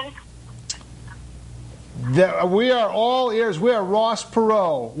immigration. We are all ears. We are Ross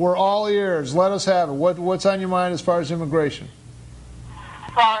Perot. We're all ears. Let us have it. What's on your mind as far as immigration?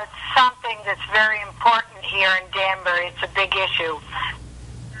 Well, it's something that's very important here in Danbury. It's a big issue.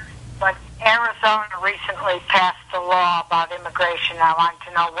 But Arizona recently passed a law about immigration. I want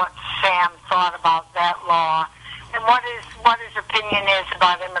to know what Sam thought about that law and what his opinion is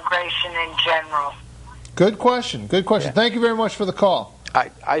about immigration in general. Good question. Good question. Yeah. Thank you very much for the call.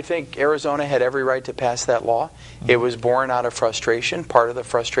 I think Arizona had every right to pass that law. It was born out of frustration. Part of the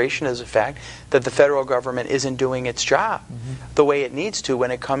frustration is the fact that the federal government isn't doing its job the way it needs to when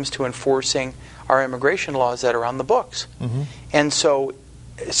it comes to enforcing our immigration laws that are on the books. And so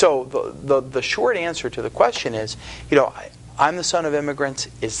the short answer to the question is, I'm the son of immigrants.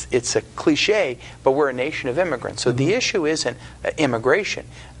 It's a cliche, but we're a nation of immigrants. So the issue isn't immigration.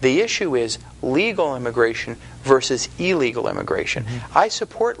 The issue is legal immigration versus illegal immigration. I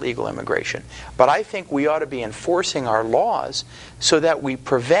support legal immigration, but I think we ought to be enforcing our laws so that we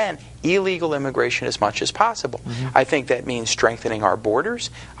prevent illegal immigration as much as possible. I think that means strengthening our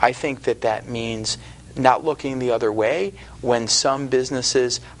borders. I think that means not looking the other way when some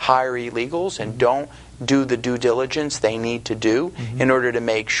businesses hire illegals and don't do the due diligence they need to do in order to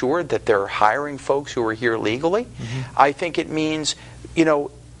make sure that they're hiring folks who are here legally. I think it means,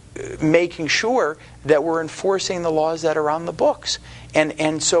 making sure that we're enforcing the laws that are on the books.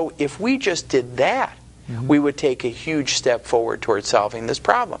 And so if we just did that, we would take a huge step forward towards solving this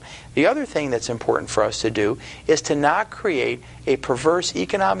problem. The other thing that's important for us to do is to not create a perverse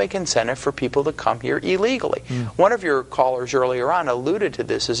economic incentive for people to come here illegally. One of your callers earlier on alluded to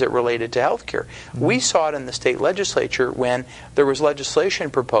this as it related to health care. We saw it in the state legislature when there was legislation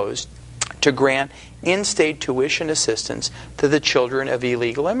proposed to grant in-state tuition assistance to the children of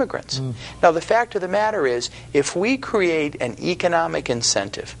illegal immigrants. Now, the fact of the matter is, if we create an economic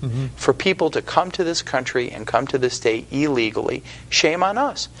incentive for people to come to this country and come to this state illegally, shame on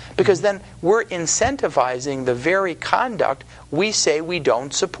us. Because then we're incentivizing the very conduct we say we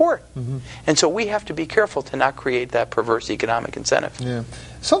don't support. And so we have to be careful to not create that perverse economic incentive. Yeah.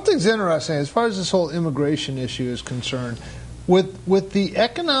 Something's interesting as far as this whole immigration issue is concerned. With the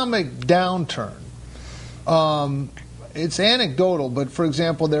economic downturn, it's anecdotal, but for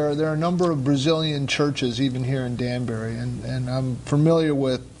example, there are a number of Brazilian churches even here in Danbury, and I'm familiar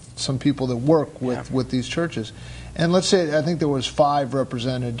with some people that work with these churches. And let's say, I think there was 5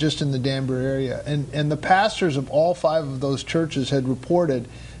 represented just in the Danbury area, and the pastors of all 5 of those churches had reported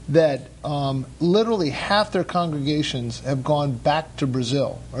that literally half their congregations have gone back to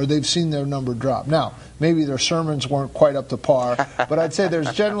Brazil, or they've seen their number drop. Now, maybe their sermons weren't quite up to par, but I'd say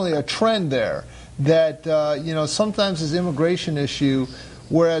there's generally a trend there that, sometimes this immigration issue,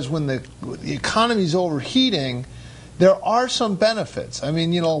 whereas when the economy's overheating, there are some benefits. I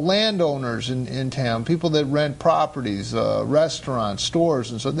mean, landowners in town, people that rent properties, restaurants,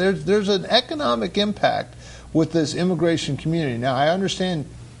 stores, and so there's an economic impact with this immigration community. Now, I understand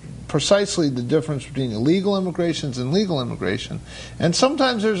precisely the difference between illegal immigrations and legal immigration. And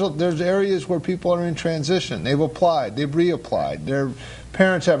sometimes there's areas where people are in transition. They've applied, they've reapplied. Their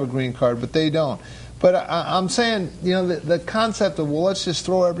parents have a green card, but they don't. But I'm saying, the concept of, well, let's just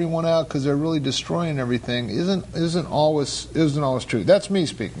throw everyone out because they're really destroying everything isn't always true. That's me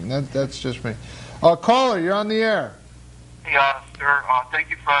speaking. That's just me. Caller, you're on the air. Hey, sir, thank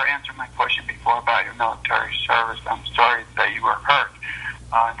you for answering my question before about your military service. I'm sorry that you were hurt.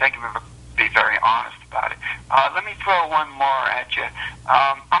 Thank you for being very honest about it. Let me throw one more at you.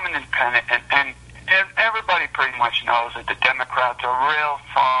 I'm an independent, and everybody pretty much knows that the Democrats are real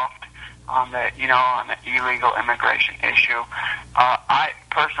soft on the illegal immigration issue.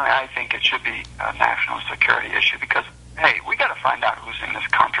 I think it should be a national security issue because, hey, we got to find out who's in this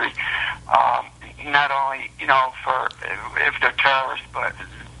country. Not only, for if they're terrorists, but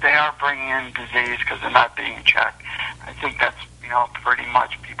they are bringing in disease because they're not being checked. I think that's, pretty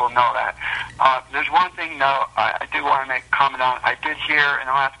much people know that. There's one thing, though, I do want to make a comment on. I did hear in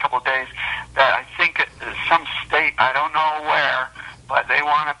the last couple of days that I think some state, I don't know where, but they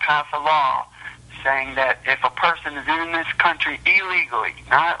want to pass a law saying that if a person is in this country illegally,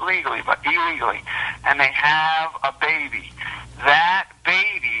 not legally, but illegally, and they have a baby, that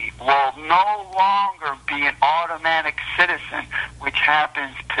baby will no longer be an automatic citizen, which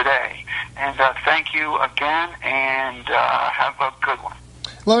happens today. And thank you again, and have a good one.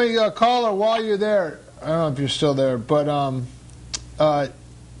 Let me call her while you're there. I don't know if you're still there, but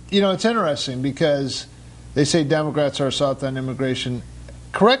it's interesting because they say Democrats are soft on immigration.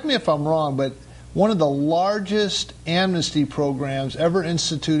 Correct me if I'm wrong, but one of the largest amnesty programs ever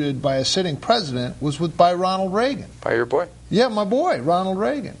instituted by a sitting president was by Ronald Reagan. By your boy? Yeah, my boy, Ronald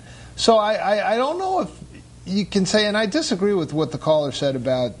Reagan. So I don't know if you can say, and I disagree with what the caller said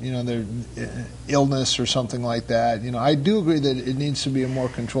about, their illness or something like that. I do agree that it needs to be a more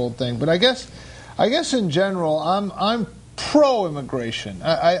controlled thing. But I guess in general, I'm pro-immigration.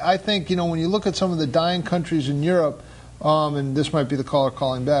 I think, when you look at some of the dying countries in Europe, and this might be the caller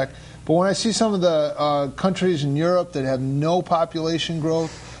calling back, but when I see some of the countries in Europe that have no population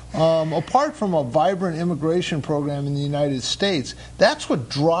growth, apart from a vibrant immigration program in the United States, that's what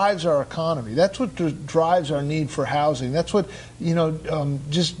drives our economy. That's what drives our need for housing. That's what,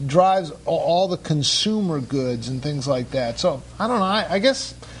 just drives all the consumer goods and things like that. So, I don't know. I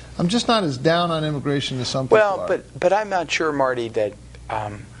guess I'm just not as down on immigration as some people are. But I'm not sure, Marty, that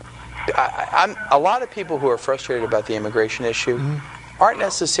I'm a lot of people who are frustrated about the immigration issue aren't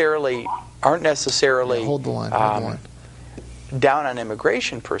necessarily Hold the line. Down on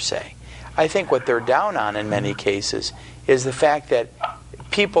immigration per se. I think what they're down on in many cases is the fact that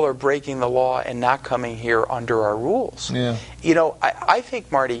people are breaking the law and not coming here under our rules. Yeah. I think,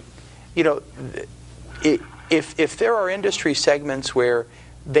 Marty, if there are industry segments where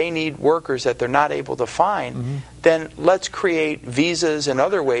they need workers that they're not able to find, then let's create visas and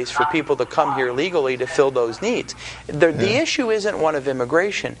other ways for people to come here legally to fill those needs. The issue isn't one of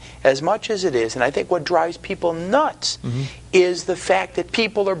immigration as much as it is, and I think what drives people nuts is the fact that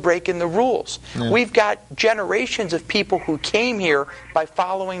people are breaking the rules. We've got generations of people who came here by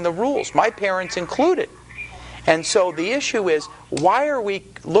following the rules, my parents included. And so the issue is, why are we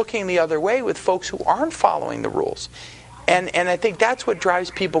looking the other way with folks who aren't following the rules? And I think that's what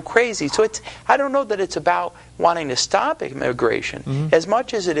drives people crazy. So I don't know that it's about wanting to stop immigration as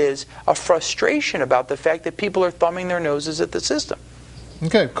much as it is a frustration about the fact that people are thumbing their noses at the system.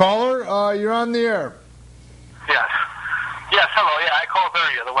 Okay, caller, you're on the air. Yes, hello. Yeah, I called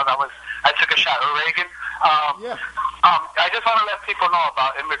earlier. I took a shot at Reagan. I just want to let people know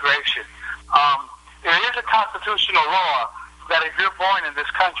about immigration. There is a constitutional law that if you're born in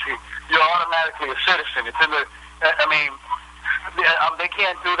this country, you're automatically a citizen. It's in the they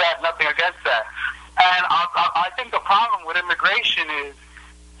can't do that, nothing against that. And I think the problem with immigration is,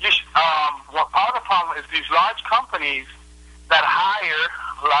 part of the problem is these large companies that hire,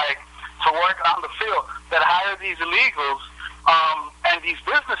 to work on the field, that hire these illegals, and these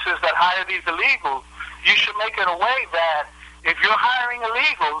businesses that hire these illegals, you should make it a way that if you're hiring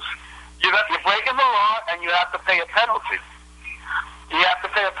illegals, you're breaking the law and you have to pay a penalty. You have to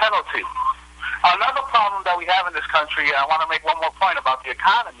pay a penalty. Another problem that we have in this country, I want to make one more point about the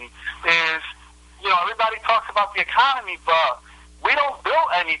economy, is, everybody talks about the economy, but we don't build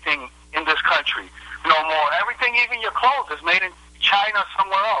anything in this country no more. Everything, even your clothes, is made in China or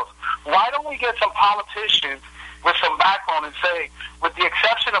somewhere else. Why don't we get some politicians with some backbone and say, with the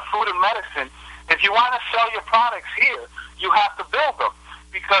exception of food and medicine, if you want to sell your products here, you have to build them.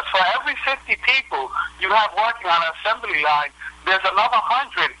 Because for every 50 people you have working on an assembly line, there's another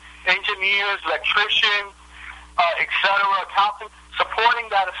 100 engineers, electricians, etc., accountants, supporting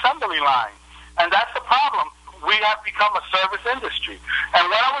that assembly line. And that's the problem. We have become a service industry. And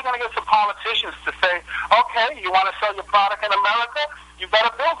when are we going to get some politicians to say, okay, you want to sell your product in America? You better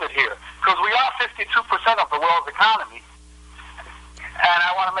build it here. Because we are 52% of the world's economy. And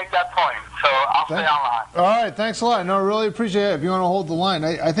I want to make that point. So I'll stay online. All right, thanks a lot. No, I really appreciate it. If you want to hold the line,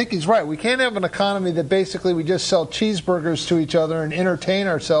 I think he's right. We can't have an economy that basically we just sell cheeseburgers to each other and entertain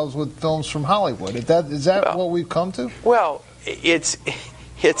ourselves with films from Hollywood. Is that what we've come to? Well, it's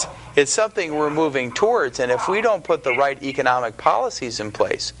something we're moving towards, and if we don't put the right economic policies in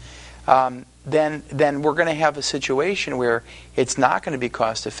place, then we're going to have a situation where it's not going to be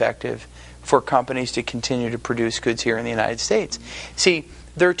cost effective for companies to continue to produce goods here in the United States. See,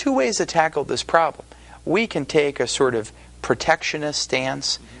 there are two ways to tackle this problem. We can take a sort of protectionist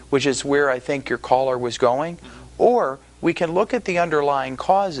stance, which is where I think your caller was going, or we can look at the underlying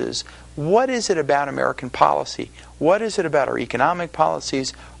causes. What is it about American policy? What is it about our economic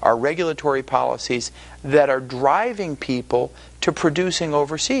policies, our regulatory policies, that are driving people to producing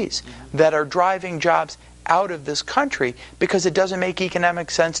overseas, that are driving jobs out of this country because it doesn't make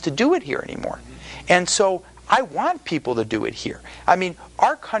economic sense to do it here anymore? And so I want people to do it here. I mean,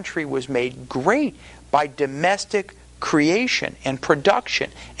 our country was made great by domestic creation and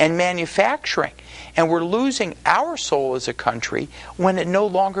production and manufacturing. And we're losing our soul as a country when it no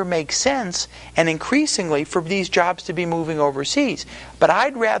longer makes sense, and increasingly for these jobs to be moving overseas. But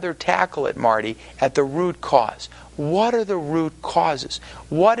I'd rather tackle it, Marty, at the root cause. What are the root causes?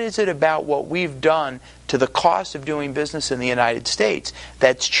 What is it about what we've done to the cost of doing business in the United States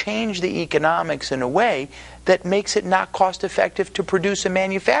that's changed the economics in a way that makes it not cost effective to produce and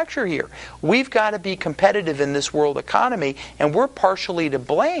manufacture here. We've got to be competitive in this world economy, and we're partially to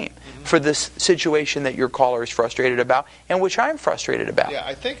blame for this situation that your caller is frustrated about and which I'm frustrated about. Yeah,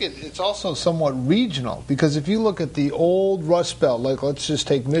 I think it's also somewhat regional, because if you look at the old Rust Belt, like let's just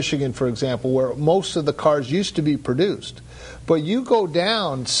take Michigan for example, where most of the cars used to be produced. But you go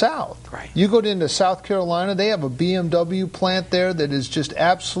down south, right. You go into South Carolina, they have a BMW plant there that is just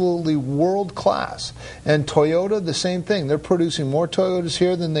absolutely world class. And Toyota, the same thing. They're producing more Toyotas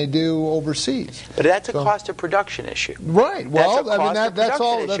here than they do overseas. But that's a cost of production issue. Right. Well, that's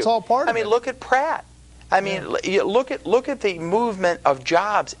all part of it. I mean, look at Pratt. I mean, look at the movement of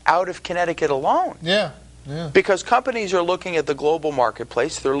jobs out of Connecticut alone. Yeah. Yeah. Because companies are looking at the global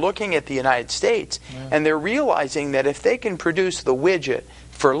marketplace, they're looking at the United States, and they're realizing that if they can produce the widget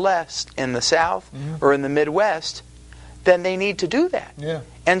for less in the South or in the Midwest, then they need to do that. Yeah.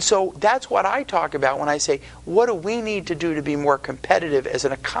 And so that's what I talk about when I say, what do we need to do to be more competitive as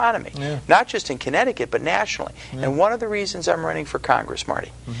an economy? Yeah. Not just in Connecticut, but nationally. Yeah. And one of the reasons I'm running for Congress,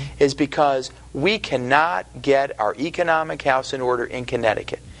 Marty, is because we cannot get our economic house in order in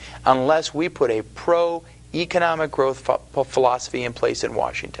Connecticut unless we put a pro-economic growth philosophy in place in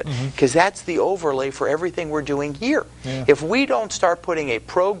Washington. Because that's the overlay for everything we're doing here. Yeah. If we don't start putting a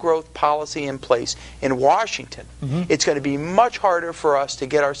pro-growth policy in place in Washington, it's going to be much harder for us to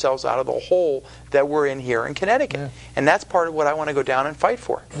get ourselves out of the hole that we're in here in Connecticut. Yeah. And that's part of what I want to go down and fight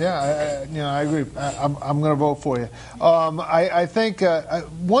for. Yeah, I agree. I'm going to vote for you. I think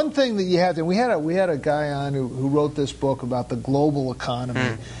one thing that you have to, we had a guy on who wrote this book about the global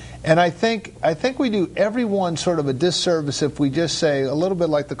economy. And I think we do everyone sort of a disservice if we just say a little bit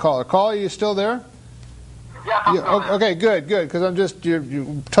like the caller. Caller, are you still there? Yeah, I'm still there. Okay, good, because I'm just you're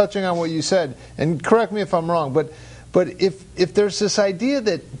touching on what you said, and correct me if I'm wrong, but if there's this idea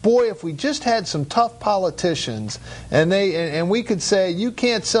that, boy, if we just had some tough politicians and we could say you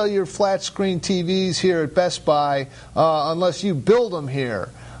can't sell your flat screen TVs here at Best Buy unless you build them here.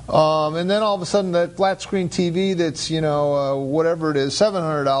 And then all of a sudden that flat screen TV that's, whatever it is,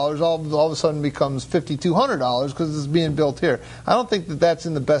 $700, all of a sudden becomes $5,200 because it's being built here. I don't think that that's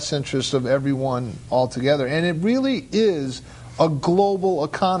in the best interest of everyone altogether. And it really is a global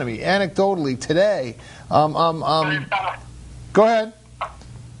economy. Anecdotally, today, go ahead. But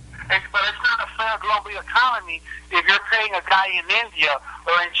it's not a fair global economy if you're paying a guy in India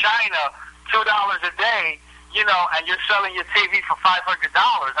or in China $2 a day, and you're selling your TV for $500.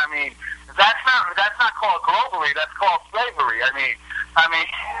 I mean, that's not called globally. That's called slavery. I mean,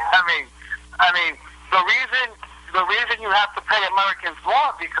 the reason you have to pay Americans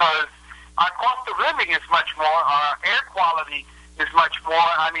more because our cost of living is much more. Our air quality is much more.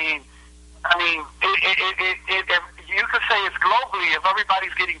 If you could say it's globally if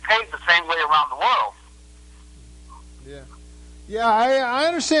everybody's getting paid the same way around the world. Yeah. Yeah, I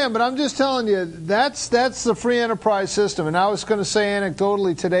understand, but I'm just telling you, that's the free enterprise system. And I was going to say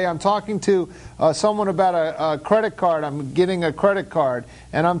anecdotally today, I'm talking to someone about a credit card. I'm getting a credit card,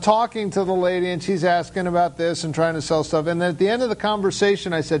 and I'm talking to the lady, and she's asking about this and trying to sell stuff. And at the end of the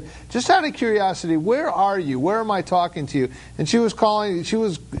conversation, I said, just out of curiosity, where are you? Where am I talking to you? And she was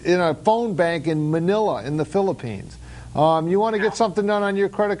in a phone bank in Manila in the Philippines. You want to get something done on your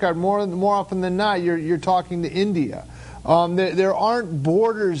credit card, more often than not, you're talking to India. There aren't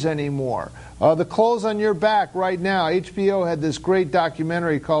borders anymore. The clothes on your back right now, HBO had this great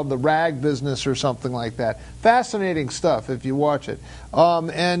documentary called The Rag Business or something like that. Fascinating stuff if you watch it.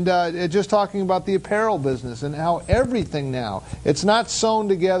 Just talking about the apparel business and how everything now, it's not sewn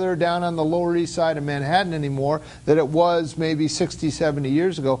together down on the Lower East Side of Manhattan anymore that it was maybe 60, 70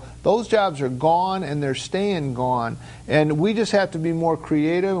 years ago. Those jobs are gone and they're staying gone. And we just have to be more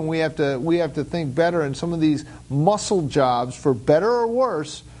creative, and we have to think better. And some of these muscle jobs, for better or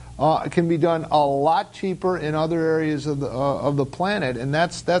worse, can be done a lot cheaper in other areas of the planet, and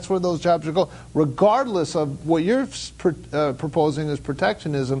that's where those jobs are going. Regardless of what you're proposing is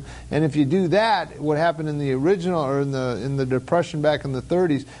protectionism, and if you do that, what happened in the original or in the Depression back in the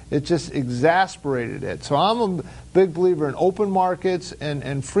 30s, it just exasperated it. So I'm a big believer in open markets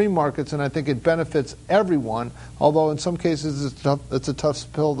and free markets, and I think it benefits everyone. Although in some cases it's a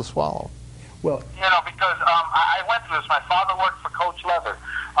tough pill to swallow. Well, because I went through this. My father worked for Coach Leather.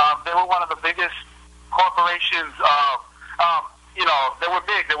 They were one of the biggest corporations. They were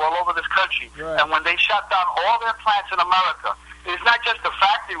big. They were all over this country. Right. And when they shut down all their plants in America, it's not just the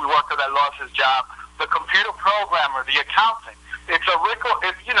factory worker that lost his job, the computer programmer, the accountant. It's a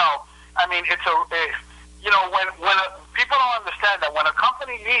people don't understand that when a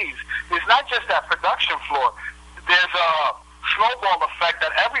company leaves, it's not just that production floor. There's a snowball effect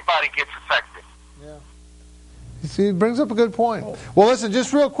that everybody gets affected. Yeah. See, it brings up a good point. Well, listen,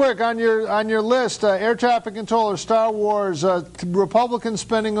 just real quick on your list, air traffic controller, Star Wars, Republicans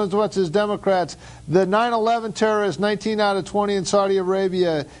spending as much as Democrats, the 9/11 terrorists, 19 out of 20 in Saudi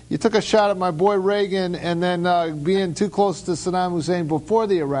Arabia. You took a shot at my boy Reagan, and then being too close to Saddam Hussein before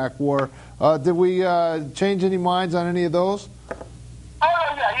the Iraq War. Did we change any minds on any of those?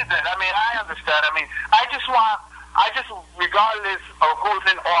 Oh yeah, you did. I mean, I understand. I mean, I just regardless of who's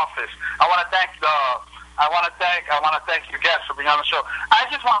in office, I want to thank your guests for being on the show. I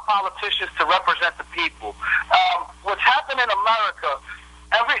just want politicians to represent the people. What's happened in America,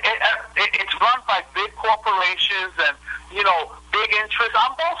 it's run by big corporations and, big interests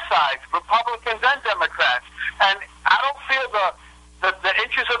on both sides, Republicans and Democrats. And I don't feel the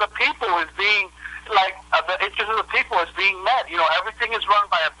interest of the people is being met. Everything is run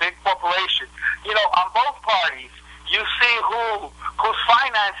by a big corporation. On both parties, you see who's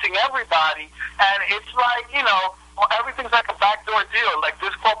financing everybody, and it's like, everything's like a backdoor deal. Like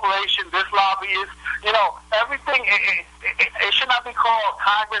this corporation, this lobbyist, everything. It should not be called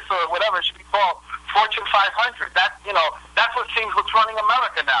Congress or whatever. It should be called Fortune 500. That's what seems what's running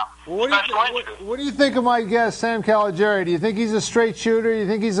America now. What do you think of my guest, Sam Caligiuri? Do you think he's a straight shooter? Do you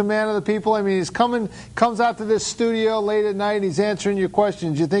think he's a man of the people? I mean, comes out to this studio late at night, and he's answering your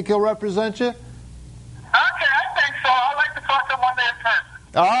questions. Do you think he'll represent you? Okay, I think so. I'd like to talk to him one day in person.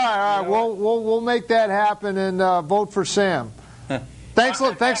 All right. We'll make that happen and vote for Sam. Thanks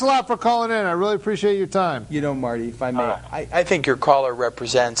a lot for calling in. I really appreciate your time. Marty, if I may. I think your caller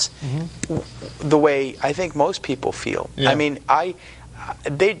represents the way I think most people feel. Yeah. I mean,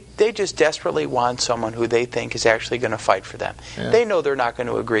 they just desperately want someone who they think is actually going to fight for them. Yeah. They know they're not going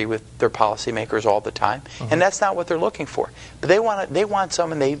to agree with their policymakers all the time, and that's not what they're looking for. But they want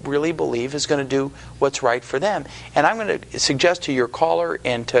someone they really believe is going to do what's right for them. And I'm going to suggest to your caller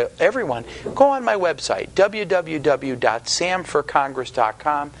and to everyone, go on my website,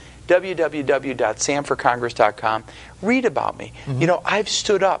 www.samforcongress.com, www.samforcongress.com. Read about me. I've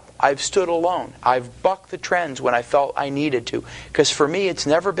stood up. I've stood alone. I've bucked the trends when I felt I needed to. Because for me, it's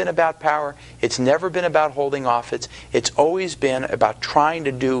never been about power. It's never been about holding office. It's always been about trying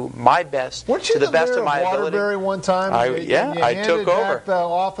to do my best to the best of my ability. Waterbury one time? I took over. Back the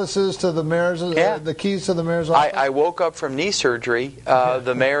offices to the mayor's, the keys to the mayor's office? I woke up from knee surgery,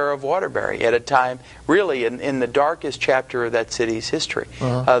 the mayor of Waterbury, at a time, really, in the darkest chapter of that city's history.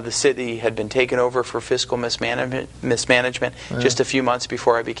 The city had been taken over for fiscal mismanagement just a few months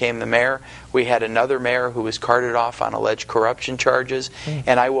before I became the mayor. We had another mayor who was carted off on alleged corruption charges,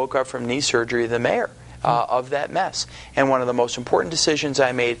 and I woke up from knee surgery the mayor of that mess. And one of the most important decisions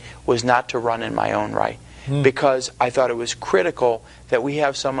I made was not to run in my own right, because I thought it was critical that we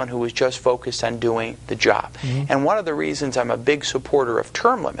have someone who was just focused on doing the job. And one of the reasons I'm a big supporter of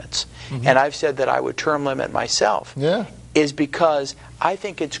term limits, and I've said that I would term limit myself, is because I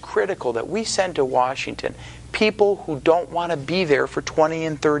think it's critical that we send to Washington people who don't want to be there for 20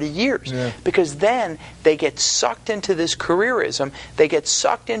 and 30 years. Because then they get sucked into this careerism. They get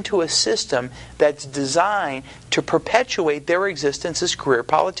sucked into a system that's designed to perpetuate their existence as career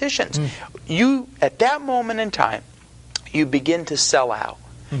politicians. You, at that moment in time, you begin to sell out.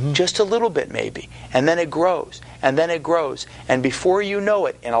 Just a little bit maybe, and then it grows, and then it grows, and before you know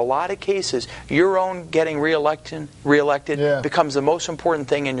it, in a lot of cases, your own getting reelected becomes the most important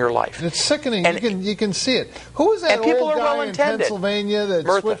thing in your life. It's sickening. And you can see it. Who was that old guy in Pennsylvania that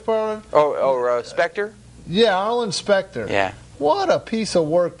switched power? Specter? Yeah, Arlen Specter. Yeah. What a piece of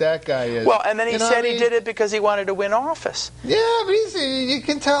work that guy is. Well, and then he said he did it because he wanted to win office. Yeah, but you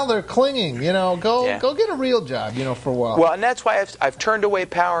can tell they're clinging. Go get a real job, for a while. Well, and that's why I've turned away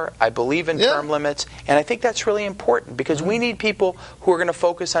power. I believe in term limits, and I think that's really important because we need people who are going to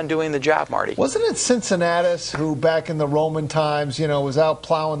focus on doing the job, Marty. Wasn't it Cincinnatus who, back in the Roman times, was out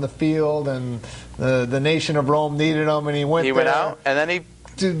plowing the field, and the nation of Rome needed him, and he went out, and then he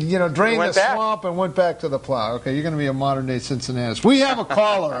drain the swamp and went back to the plow. Okay, you're going to be a modern-day Cincinnatus. We have a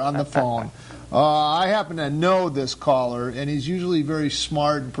caller on the phone. I happen to know this caller, and he's usually very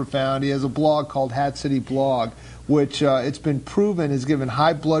smart and profound. He has a blog called Hat City Blog, which it's been proven has given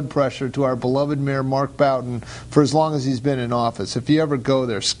high blood pressure to our beloved Mayor Mark Boughton for as long as he's been in office. If you ever go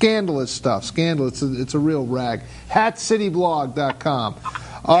there, scandalous stuff. Scandalous. It's a real rag. HatCityBlog.com.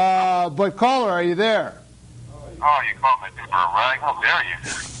 But caller, are you there? Oh, you called me for a rag? How dare you?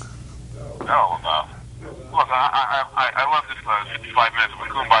 No, look, I love this 5 minutes of a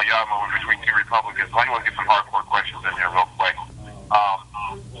kumbaya moment between two Republicans. I want to get some hardcore questions in here real quick.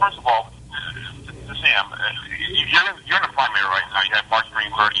 First of all, to Sam, you're in the primary right now. You have Mark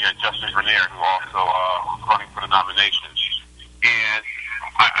Greenberg, you have Justin Vernier, who also running for the nomination. And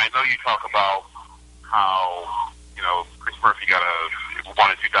I know you talk about how, Chris Murphy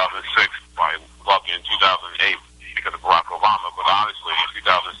won in 2006 by luck in 2008 because of Barack Obama, but honestly, in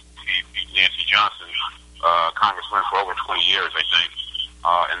 2000 he beat Nancy Johnson, congressman for over 20 years, I think,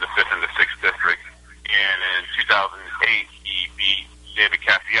 in the 5th and the 6th district. And in 2008, he beat David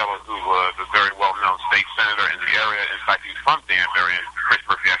Cassiello, who was a very well-known state senator in the area. In fact, he's from Danbury, and Chris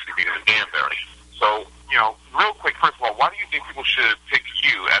Murphy actually beat him in Danbury. So, real quick, first of all, why do you think people should pick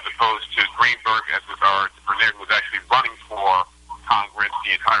you as opposed to Greenberg, as regards Vernier, who was actually running for Congress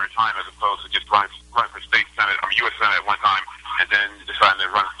the entire time, as opposed to just running for state senate, U.S. Senate at one time, and then deciding to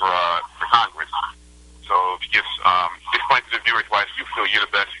run for Congress? So, if you just explain to the viewers why you feel you're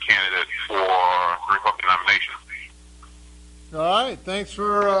the best candidate for the Republican nomination. All right, thanks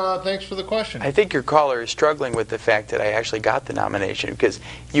for the question. I think your caller is struggling with the fact that I actually got the nomination, because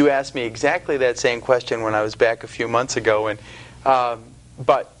you asked me exactly that same question when I was back a few months ago. And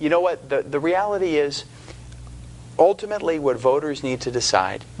but you know what? The reality is, ultimately, what voters need to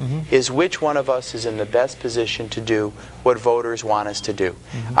decide is which one of us is in the best position to do what voters want us to do.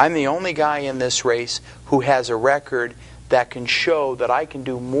 I'm the only guy in this race who has a record that can show that I can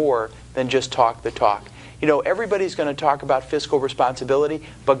do more than just talk the talk. Everybody's going to talk about fiscal responsibility,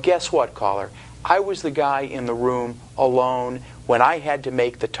 but guess what, caller? I was the guy in the room alone when I had to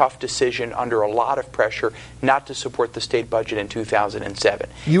make the tough decision under a lot of pressure not to support the state budget in 2007.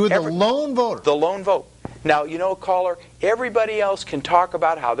 You were the lone voter. The lone vote. Now, caller, everybody else can talk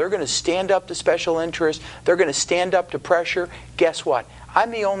about how they're going to stand up to special interests, they're going to stand up to pressure. Guess what?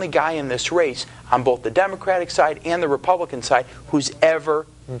 I'm the only guy in this race on both the Democratic side and the Republican side who's ever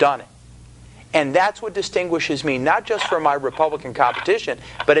done it. And that's what distinguishes me, not just from my Republican competition,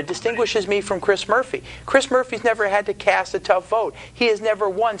 but it distinguishes me from Chris Murphy. Chris Murphy's never had to cast a tough vote. He has never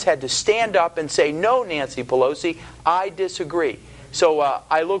once had to stand up and say, no, Nancy Pelosi, I disagree. So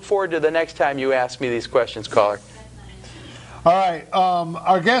I look forward to the next time you ask me these questions, caller. All right.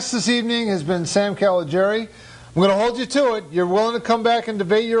 Our guest this evening has been Sam Caligiuri. I'm going to hold you to it. You're willing to come back and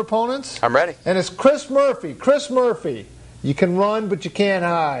debate your opponents? I'm ready. And it's Chris Murphy. Chris Murphy. You can run, but you can't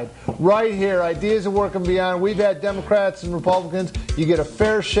hide. Right here, Ideas of Work and Beyond. We've had Democrats and Republicans. You get a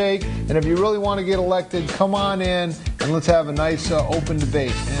fair shake. And if you really want to get elected, come on in and let's have a nice open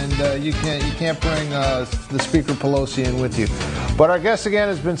debate. And you can't bring the Speaker Pelosi in with you. But our guest again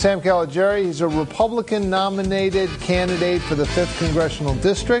has been Sam Caligiuri. He's a Republican-nominated candidate for the 5th Congressional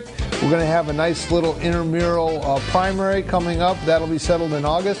District. We're going to have a nice little intramural primary coming up. That'll be settled in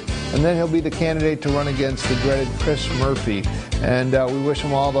August. And then he'll be the candidate to run against the dreaded Chris Murphy. And we wish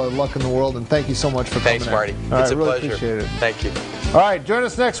him all the luck in the world. And thank you so much for coming in. Thanks, Marty. All it's right, a really pleasure. Appreciate it. Thank you. All right, join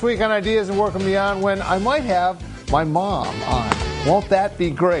us next week on Ideas and Work and Beyond when I might have my mom on. Won't that be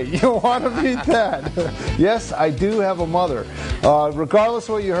great? You want to meet that? Yes, I do have a mother. Regardless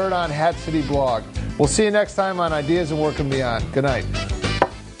of what you heard on Hat City Blog. We'll see you next time on Ideas and Work and Beyond. Good night.